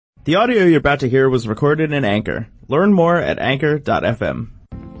The audio you're about to hear was recorded in Anchor. Learn more at anchor.fm.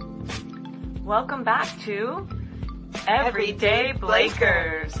 Welcome back to Everyday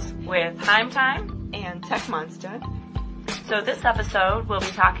Blakers with Heim Time and Tech Monster. So this episode we'll be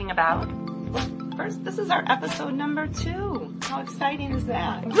talking about... Well, first, this is our episode number 2. How exciting is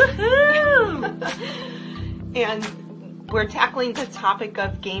that? Woohoo! And we're tackling the topic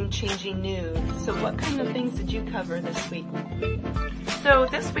of game-changing news. So what kind of things did you cover this week? So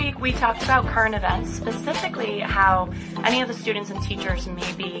this week we talked about current events, specifically how any of the students and teachers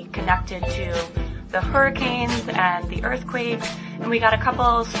may be connected to the hurricanes and the earthquakes. And we got a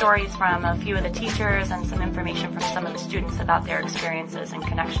couple stories from a few of the teachers and some information from some of the students about their experiences in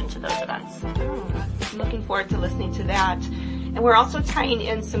connection to those events. I'm looking forward to listening to that. And we're also tying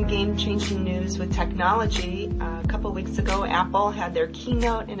in some game-changing news with technology. A couple weeks ago, Apple had their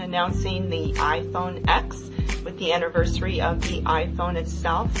keynote in announcing the iPhone X with the anniversary of the iPhone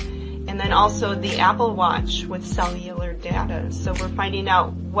itself. And then also the Apple Watch with cellular data. So we're finding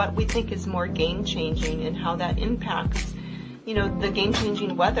out what we think is more game-changing and how that impacts, the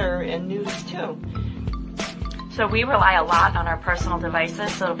game-changing weather and news too. So we rely a lot on our personal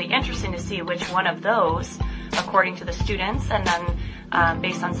devices, so it'll be interesting to see which one of those, according to the students, and then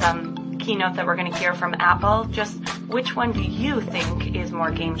based on some keynote that we're going to hear from Apple, just which one do you think is more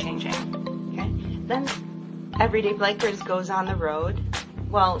game-changing? Okay. Then Everyday Blakers goes on the road.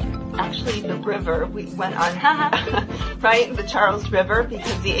 Well, actually the river. We went on, right, the Charles River,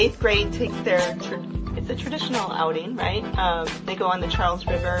 because the 8th grade take it's a traditional outing, right? They go on the Charles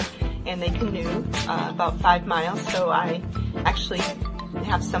River and they canoe about 5 miles. So I actually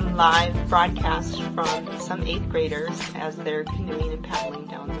have some live broadcasts from some 8th graders as they're canoeing and paddling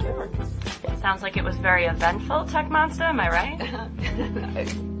down the river. Sounds like it was very eventful, Tech Monster, am I right?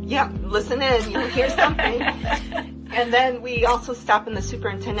 Yeah, listen in, you'll hear something. And then we also stop in the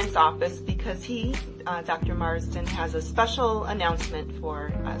superintendent's office because he, Dr. Marsden, has a special announcement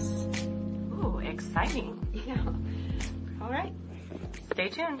for us. Ooh, exciting. Yeah. All right. Stay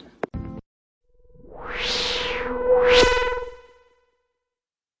tuned.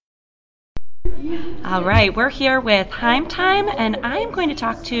 All right, we're here with Heim Time, and I'm going to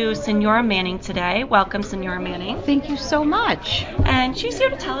talk to Senora Manning today. Welcome, Senora Manning. Thank you so much. And she's here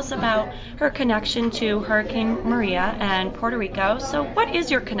to tell us about her connection to Hurricane Maria and Puerto Rico. So what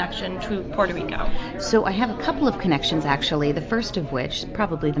is your connection to Puerto Rico? So I have a couple of connections, actually. The first of which,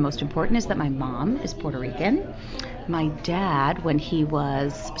 probably the most important, is that my mom is Puerto Rican. My dad, when he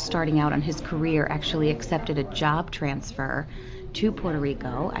was starting out on his career, actually accepted a job transfer to Puerto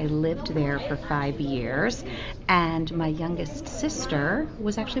Rico. I lived there for 5 years, and my youngest sister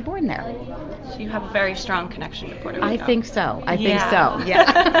was actually born there. So you have a very strong connection to Puerto Rico. I think so.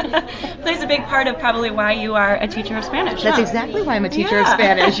 Yeah. Plays a big part of probably why you are a teacher of Spanish. That's exactly why I'm a teacher of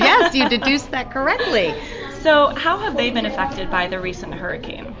Spanish. Yes, you deduced that correctly. So how have they been affected by the recent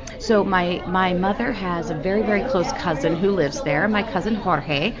hurricane? So my mother has a very, very close cousin who lives there, my cousin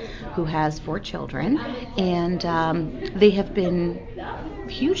Jorge, who has 4 children, and they have been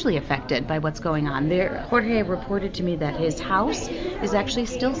hugely affected by what's going on. Jorge reported to me that his house is actually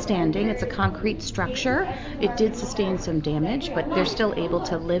still standing. It's a concrete structure. It did sustain some damage, but they're still able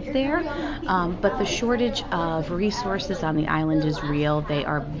to live there. But the shortage of resources on the island is real. They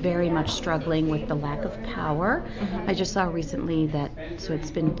are very much struggling with the lack of power. Mm-hmm. I just saw recently so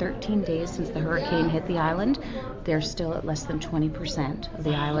it's been 13 days since the hurricane hit the island. They're still at less than 20% of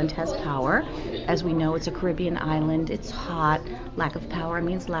the island has power. As we know, it's a Caribbean island. It's hot. Lack of power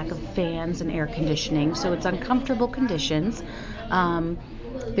means lack of fans and air conditioning, so it's uncomfortable conditions.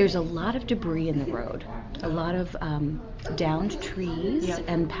 There's a lot of debris in the road, a lot of downed trees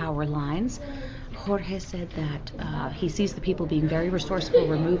and power lines. Jorge said that he sees the people being very resourceful,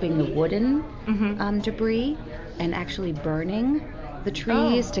 removing the wooden debris and actually burning the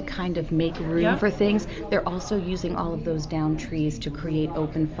trees to kind of make room for things. They're also using all of those downed trees to create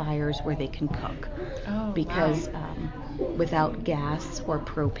open fires where they can cook. Because without gas or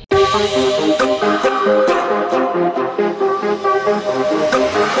propane.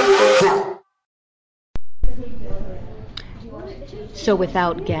 So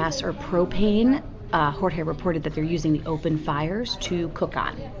without gas or propane, Jorge reported that they're using the open fires to cook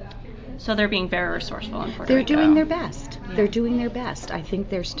on. So they're being very resourceful in Puerto Rico. They're doing their best. They're doing their best. I think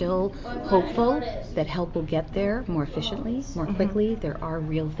they're still hopeful that help will get there more efficiently, more quickly. There are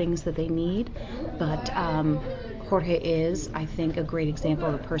real things that they need. But Jorge is, I think, a great example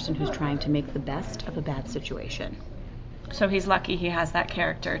of a person who's trying to make the best of a bad situation. So he's lucky he has that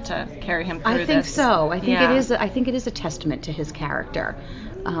character to carry him through this. I think so. I think it is. I think it is a testament to his character.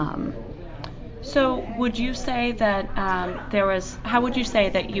 So would you say that how would you say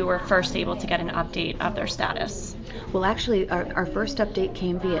that you were first able to get an update of their status? Well, actually, our first update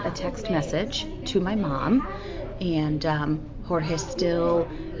came via a text message to my mom, and Jorge still,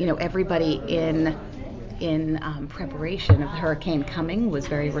 everybody in preparation of the hurricane coming was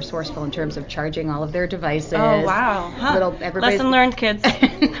very resourceful in terms of charging all of their devices. Oh, wow. Huh. Lesson learned, kids.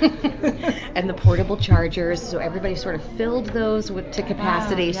 And the portable chargers, so everybody sort of filled those to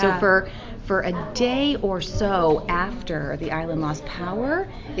capacity. Wow, yeah. So for a day or so after the island lost power,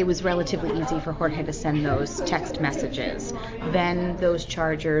 it was relatively easy for Jorge to send those text messages. Then those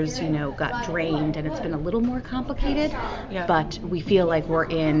chargers, got drained, and it's been a little more complicated, but we feel like we're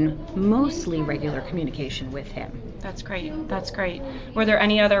in mostly regular communication with him. That's great. That's great. Were there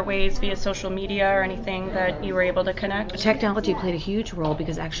any other ways via social media or anything that you were able to connect? Technology played a huge role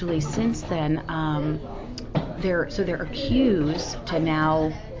because actually since then, there are queues to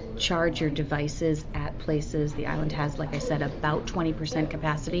now charge your devices at places. The island has, like I said, about 20%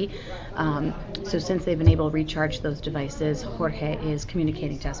 capacity. So since they've been able to recharge those devices, Jorge is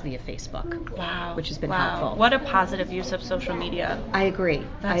communicating to us via Facebook. Wow. Which has been helpful. What a positive use of social media. I agree.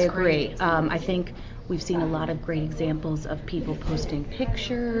 That's great. I think we've seen a lot of great examples of people posting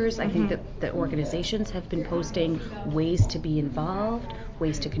pictures. I think that organizations have been posting ways to be involved,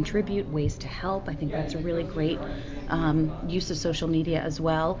 ways to contribute, ways to help. I think that's a really great use of social media as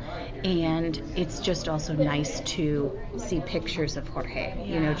well. And it's just also nice to see pictures of Jorge,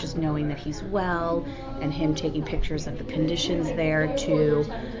 just knowing that he's well, and him taking pictures of the conditions there to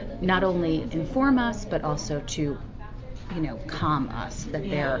not only inform us, but also to calm us, that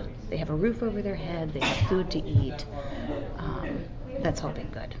they have a roof over their head, they have food to eat. That's all been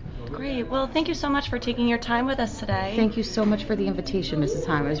good. Great. Well, thank you so much for taking your time with us today. Thank you so much for the invitation, Mrs.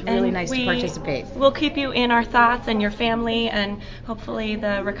 Heim. It was really nice to participate. We'll keep you in our thoughts and your family, and hopefully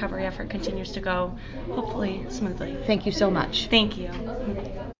the recovery effort continues to go, hopefully, smoothly. Thank you so much. Thank you.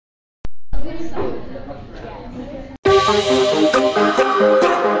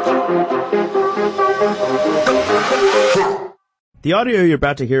 The audio you're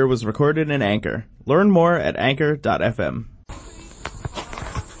about to hear was recorded in Anchor. Learn more at anchor.fm.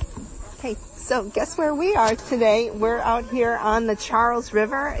 Okay, so guess where we are today? We're out here on the Charles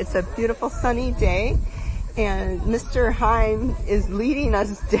River. It's a beautiful sunny day, and Mr. Heim is leading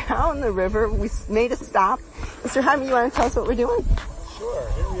us down the river. We made a stop. Mr. Heim, you want to tell us what we're doing? Sure.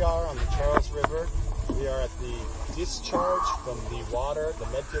 Here we are on the Charles River. We are at the discharge from the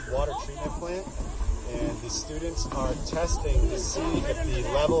Medfield water treatment plant, and the students are testing to see if the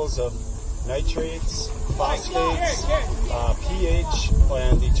levels of nitrates, phosphates, pH,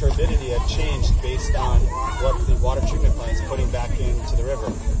 and the turbidity have changed based on what the water treatment plant is putting back into the river.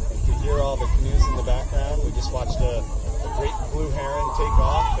 You can hear all the canoes in the background. We just watched a great blue heron take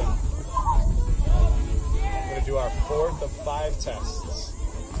off, and we're going to do our 4th of 5 tests.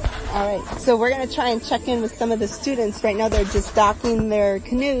 All right, so we're going to try and check in with some of the students. Right now they're just docking their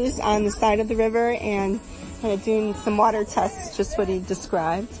canoes on the side of the river and kind of doing some water tests, just what he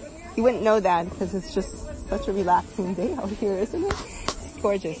described. You wouldn't know that because it's just such a relaxing day out here, isn't it? It's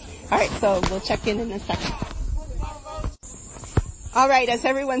gorgeous. All right, so we'll check in a second. All right, as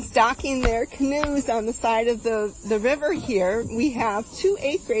everyone's docking their canoes on the side of the river here, we have 2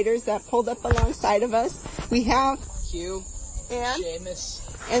 8th graders that pulled up alongside of us. We have Hugh and Seamus.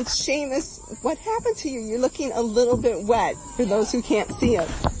 And Seamus, what happened to you? You're looking a little bit wet for those who can't see us.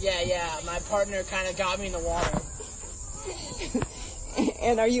 Yeah, my partner kind of got me in the water.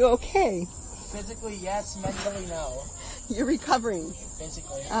 And are you okay? Physically, yes. Mentally, no. You're recovering.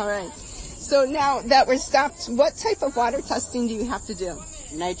 Physically. All right. So now that we're stopped, what type of water testing do you have to do?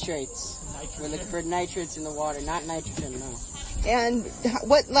 Nitrates. We're looking for nitrates in the water, not nitrogen, no. And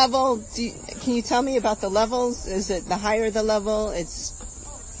what level can you tell me about the levels? Is it the higher the level?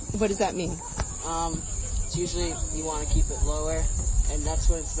 What does that mean? It's usually you want to keep it lower, and that's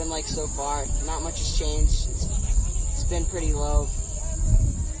what it's been like so far. Not much has changed. It's been pretty low.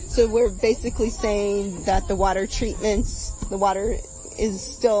 So we're basically saying that the water is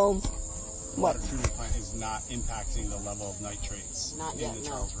still what? The water treatment plant is not impacting the level of nitrates Not in yet, the no.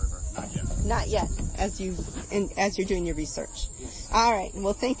 Charles River. Not yet. Not yet, as you're doing your research. Yes. All right.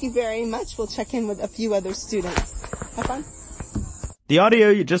 Well, thank you very much. We'll check in with a few other students. Have fun. The audio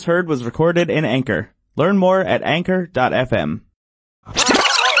you just heard was recorded in Anchor. Learn more at anchor.fm.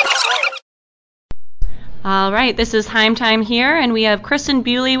 All right, this is Heim Time here, and we have Kristen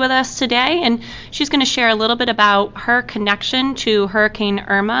Bewley with us today, and she's going to share a little bit about her connection to Hurricane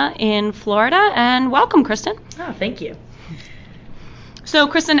Irma in Florida. And welcome, Kristen. Oh, thank you. So,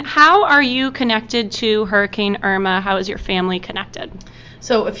 Kristen, how are you connected to Hurricane Irma? How is your family connected?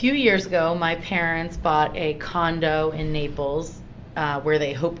 So a few years ago, my parents bought a condo in Naples where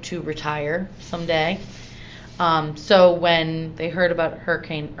they hope to retire someday. So when they heard about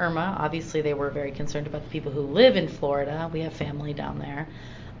Hurricane Irma, obviously they were very concerned about the people who live in Florida. We have family down there.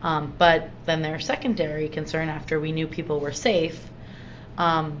 But then their secondary concern, after we knew people were safe,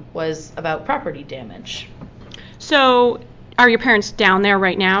 was about property damage. So are your parents down there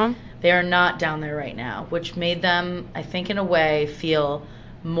right now? They are not down there right now, which made them, I think in a way, feel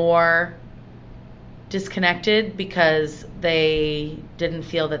more disconnected because they didn't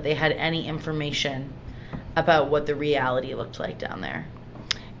feel that they had any information about what the reality looked like down there.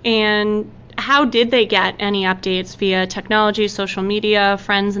 And how did they get any updates? Via technology, social media,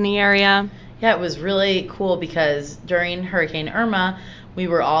 friends in the area? Yeah, it was really cool because during Hurricane Irma, we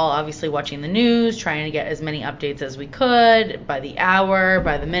were all obviously watching the news, trying to get as many updates as we could by the hour,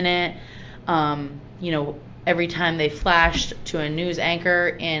 by the minute. Every time they flashed to a news anchor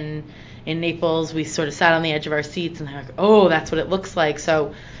in Naples, we sort of sat on the edge of our seats and like, oh, that's what it looks like.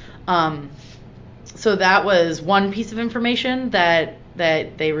 So that was one piece of information that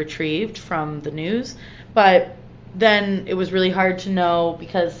they retrieved from the news. But then it was really hard to know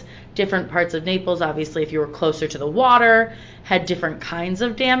because different parts of Naples, obviously, if you were closer to the water, had different kinds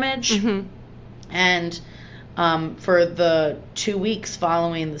of damage. Mm-hmm. And for the 2 weeks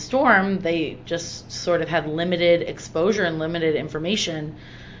following the storm, they just sort of had limited exposure and limited information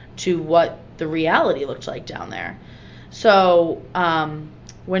to what the reality looked like down there. So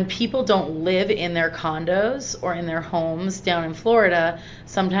when people don't live in their condos or in their homes down in Florida,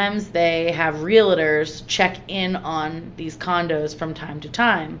 sometimes they have realtors check in on these condos from time to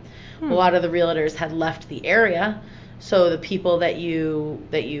time. A lot of the realtors had left the area, so the people that you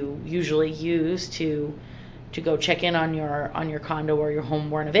usually use to go check in on your condo or your home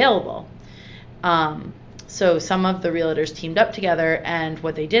weren't available. So some of the realtors teamed up together, and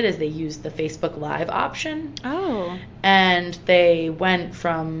what they did is they used the Facebook Live option. Oh. And they went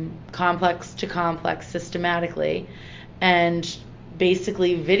from complex to complex systematically and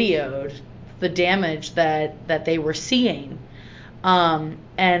basically videoed the damage that they were seeing. And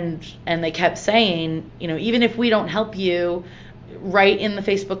they kept saying, even if we don't help you, write in the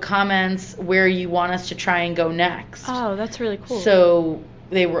Facebook comments where you want us to try and go next. Oh, that's really cool. So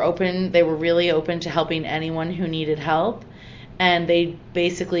they were really open to helping anyone who needed help, and they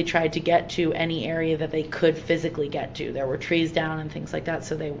basically tried to get to any area that they could physically get to. There were trees down and things like that,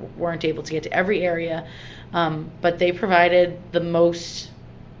 so they weren't able to get to every area, but they provided the most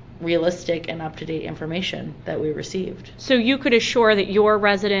realistic and up-to-date information that we received. So you could assure that your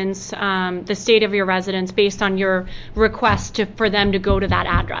residents, the state of your residents, based on your request for them to go to that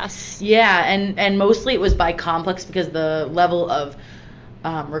address. Yeah, and mostly it was by complex because the level of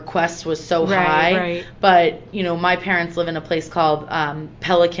requests was so high. Right. But, my parents live in a place called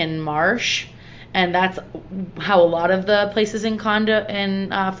Pelican Marsh, and that's how a lot of the places in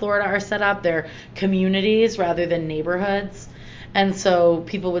Florida are set up. They're communities rather than neighborhoods. And so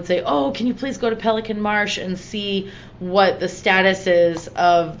people would say, oh, can you please go to Pelican Marsh and see what the status is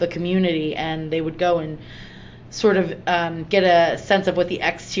of the community? And they would go and sort of get a sense of what the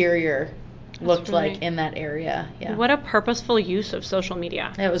exterior looked like in that area. Yeah. What a purposeful use of social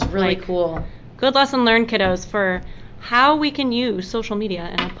media. It was really cool. Good lesson learned, kiddos, for how we can use social media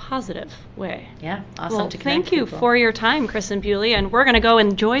in a positive way. Yeah, awesome to connect thank you people. for your time, Chris and Bewley, and we're going to go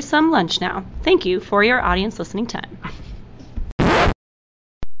enjoy some lunch now. Thank you for your audience listening time.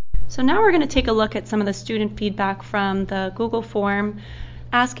 So now we're going to take a look at some of the student feedback from the Google form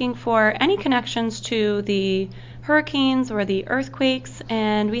asking for any connections to the hurricanes or the earthquakes,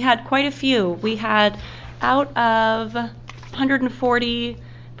 and we had quite a few. We had out of 140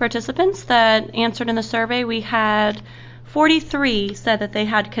 participants that answered in the survey, we had 43 said that they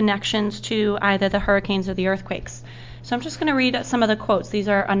had connections to either the hurricanes or the earthquakes. So I'm just going to read some of the quotes. These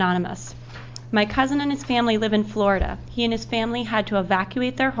are anonymous. My cousin and his family live in Florida. He and his family had to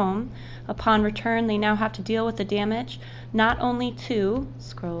evacuate their home. Upon return, they now have to deal with the damage, not only to,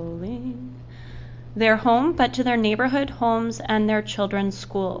 their home, but to their neighborhood homes and their children's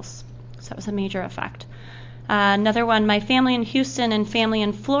schools. So that was a major effect. Another one, my family in Houston and family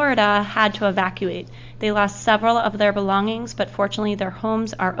in Florida had to evacuate. They lost several of their belongings, but fortunately their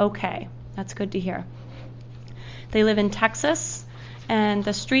homes are okay. That's good to hear. They live in Texas, and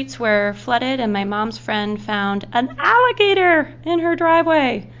the streets were flooded, and my mom's friend found an alligator in her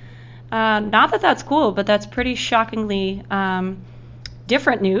driveway. Not that that's cool, but that's pretty shockingly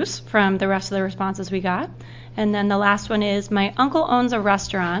different news from the rest of the responses we got. And then the last one is, my uncle owns a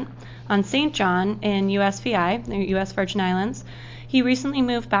restaurant on St. John in USVI, the U.S. Virgin Islands. He recently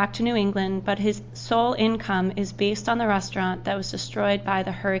moved back to New England, but his sole income is based on the restaurant that was destroyed by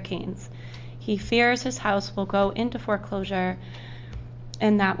the hurricanes. He fears his house will go into foreclosure,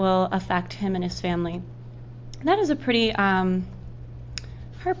 and that will affect him and his family. That is a pretty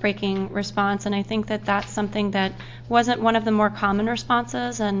heartbreaking response, and I think that that's something that wasn't one of the more common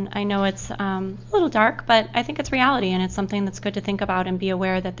responses, and I know it's a little dark, but I think it's reality, and it's something that's good to think about and be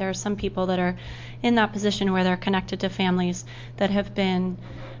aware that there are some people that are in that position where they're connected to families that have been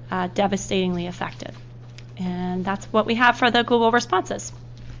devastatingly affected. And that's what we have for the Google responses.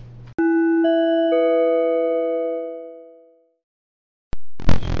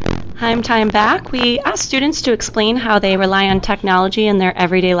 Time back, we asked students to explain how they rely on technology in their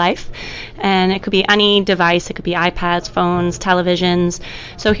everyday life, and it could be any device. It could be iPads, phones, televisions.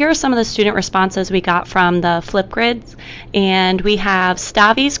 So here are some of the student responses we got from the Flipgrids, and we have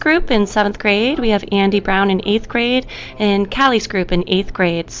Stavi's group in 7th grade, we have Andy Brown in 8th grade, and Callie's group in 8th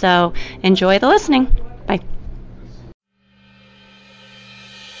grade. So enjoy the listening. Bye.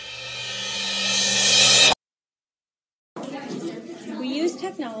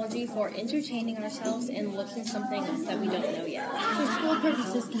 Technology for entertaining ourselves and looking something up that we don't know yet. For school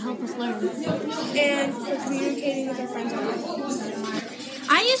purposes to help us learn. And for communicating with our friends at home.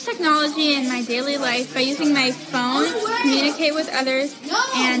 I use technology in my daily life by using my phone to communicate with others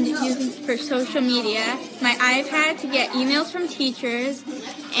and using for social media, my iPad to get emails from teachers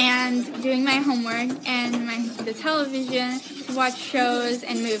and doing my homework, and the television to watch shows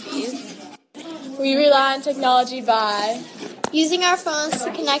and movies. We rely on technology by using our phones to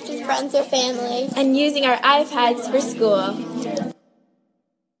connect with friends or family, and using our iPads for school.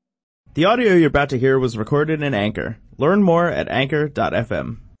 The audio you're about to hear was recorded in Anchor. Learn more at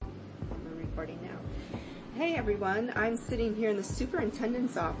anchor.fm. We're recording now. Hey everyone, I'm sitting here in the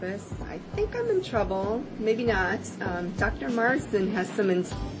superintendent's office. I think I'm in trouble, maybe not. Dr. Marsden has some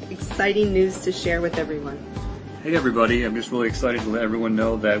exciting news to share with everyone. Hey everybody, I'm just really excited to let everyone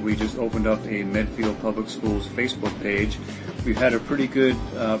know that we just opened up a Medfield Public Schools Facebook page. We've had a pretty good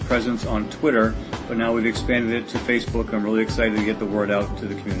presence on Twitter, but now we've expanded it to Facebook. I'm really excited to get the word out to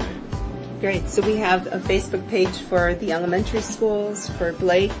the community. Great, so we have a Facebook page for the elementary schools, for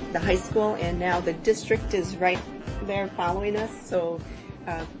Blake, the high school, and now the district is right there following us, so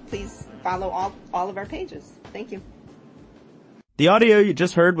please follow all of our pages. Thank you. The audio you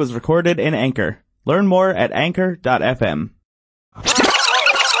just heard was recorded in Anchor. Learn more at anchor.fm.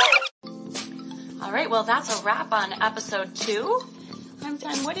 All right, well, that's a wrap on episode 2. I'm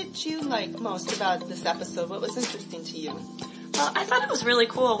done. What did you like most about this episode? What was interesting to you? Well, I thought it was really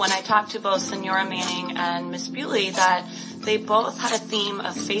cool when I talked to both Senora Manning and Miss Bewley that they both had a theme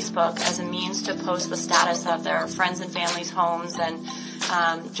of Facebook as a means to post the status of their friends and family's homes and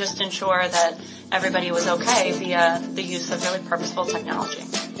just ensure that everybody was okay via the use of really purposeful technology.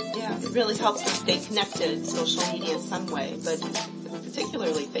 Yeah, it really helps us stay connected, social media in some way, but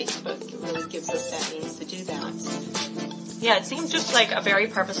particularly Facebook. It really gives us that means to do that. Yeah, it seemed just like a very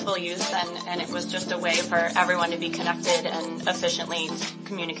purposeful use, and it was just a way for everyone to be connected and efficiently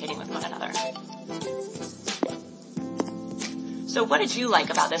communicating with one another. So what did you like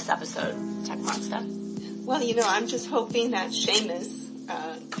about this episode, Tech Monster? Well, I'm just hoping that Seamus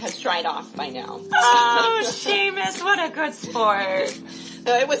has dried off by now. Oh, Seamus, what a good sport.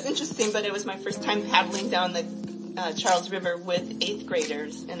 It was interesting, but it was my first time paddling down the Charles River with 8th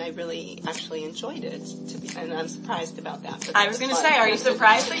graders, and I really actually enjoyed it, and I'm surprised about that. I was going to say, are you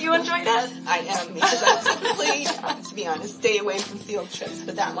surprised that you enjoyed it? I am, because I typically, to be honest, stay away from field trips,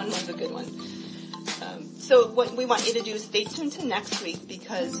 but that one was a good one. So what we want you to do is stay tuned to next week,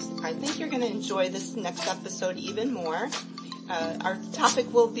 because I think you're going to enjoy this next episode even more. Our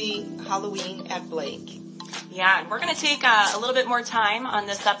topic will be Halloween at Blake. Yeah, and we're going to take a little bit more time on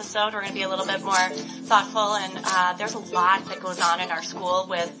this episode. We're going to be a little bit more thoughtful, and there's a lot that goes on in our school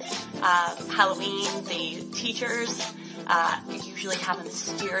with Halloween. The teachers usually have a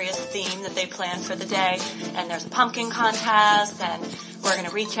mysterious theme that they plan for the day, and there's a pumpkin contest, and we're going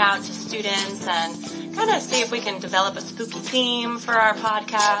to reach out to students and kind of see if we can develop a spooky theme for our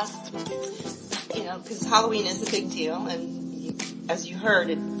podcast. Because Halloween is a big deal, and as you heard,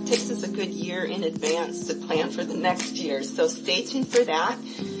 it takes us a good year in advance to plan for the next year, so stay tuned for that.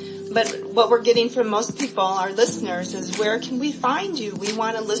 But what we're getting from most people, our listeners, is where can we find you? We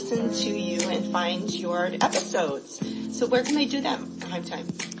want to listen to you and find your episodes. So where can they do that, Time?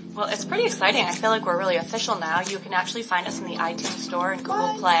 Well, it's pretty exciting. I feel like we're really official now. You can actually find us in the iTunes Store and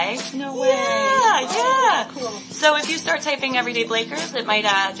Google Play. No way. Yeah. Cool. So if you start typing Everyday Blakers, it might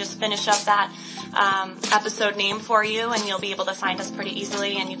just finish up that episode name for you, and you'll be able to find us pretty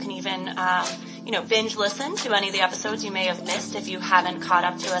easily. And you can even binge listen to any of the episodes you may have missed if you haven't caught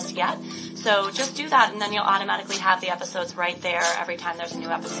up to us yet. So just do that, and then you'll automatically have the episodes right there. Every time there's a new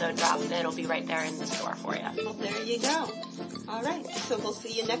episode drop, it'll be right there in the store for you. Well, there you go. All right, so we'll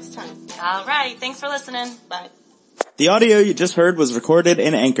see you next time. All right, thanks for listening. Bye. The audio you just heard was recorded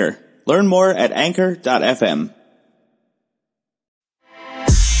in Anchor. Learn more at anchor.fm.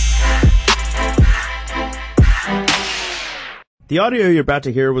 The audio you're about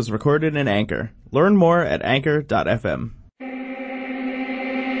to hear was recorded in Anchor. Learn more at anchor.fm.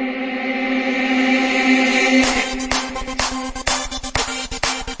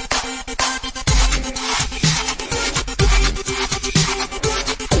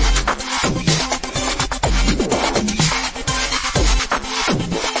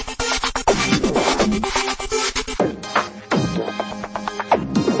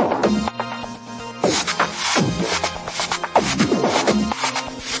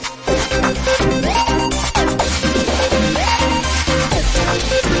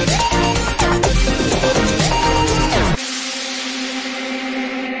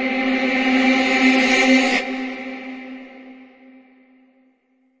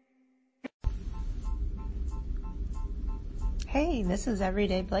 Hey, this is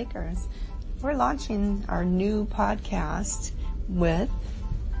Everyday Blakers. We're launching our new podcast with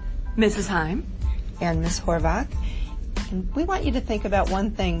Mrs. Heim and Miss Horvath. And we want you to think about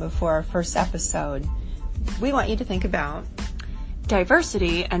one thing before our first episode. We want you to think about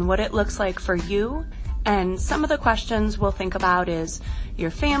diversity and what it looks like for you. And some of the questions we'll think about is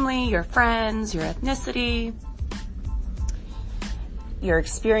your family, your friends, your ethnicity, your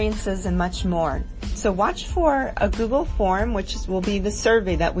experiences, and much more. So watch for a Google form, which will be the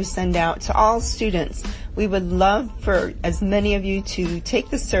survey that we send out to all students. We would love for as many of you to take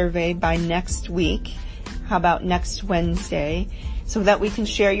the survey by next week. How about next Wednesday? So that we can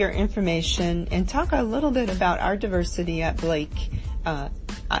share your information and talk a little bit about our diversity at Blake at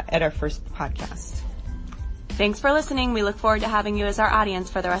our first podcast. Thanks for listening. We look forward to having you as our audience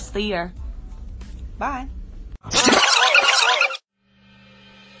for the rest of the year. Bye.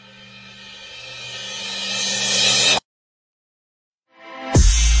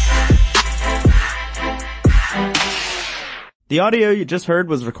 The audio you just heard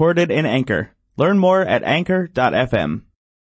was recorded in Anchor. Learn more at anchor.fm.